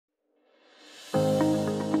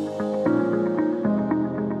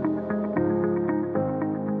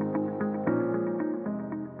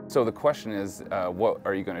So the question is, what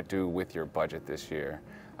are you going to do with your budget this year?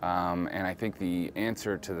 And I think the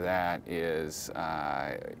answer to that is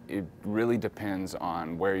it really depends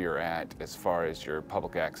on where you're at as far as your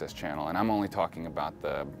public access channel. And I'm only talking about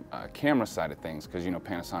the camera side of things because, you know,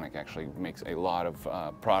 Panasonic actually makes a lot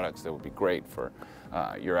of products that would be great for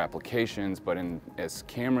your applications. But as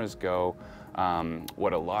cameras go,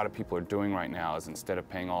 what a lot of people are doing right now is instead of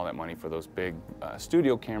paying all that money for those big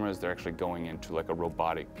studio cameras, they're actually going into like a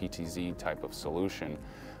robotic PTZ type of solution.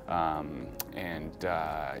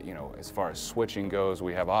 You know, as far as switching goes,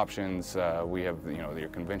 we have options. We have, you know, your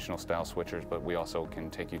conventional style switchers, but we also can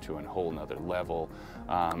take you to a whole nother level.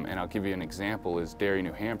 And I'll give you an example is Derry,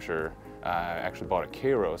 New Hampshire actually bought a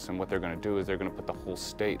KAIROS, and what they're going to do is they're going to put the whole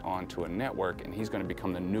state onto a network, and he's going to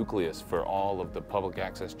become the nucleus for all of the public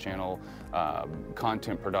access channel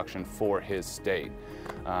content production for his state.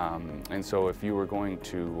 And so if you were going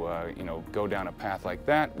to you know, go down a path like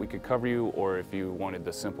that, we could cover you, or if you wanted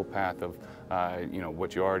the simple path of you know,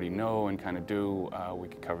 what you already know and kind of do, we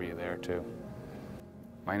could cover you there too.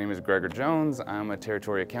 My name is Gregor Jones. I'm a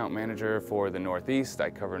territory account manager for the Northeast.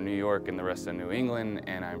 I cover New York and the rest of New England,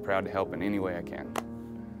 and I'm proud to help in any way I can.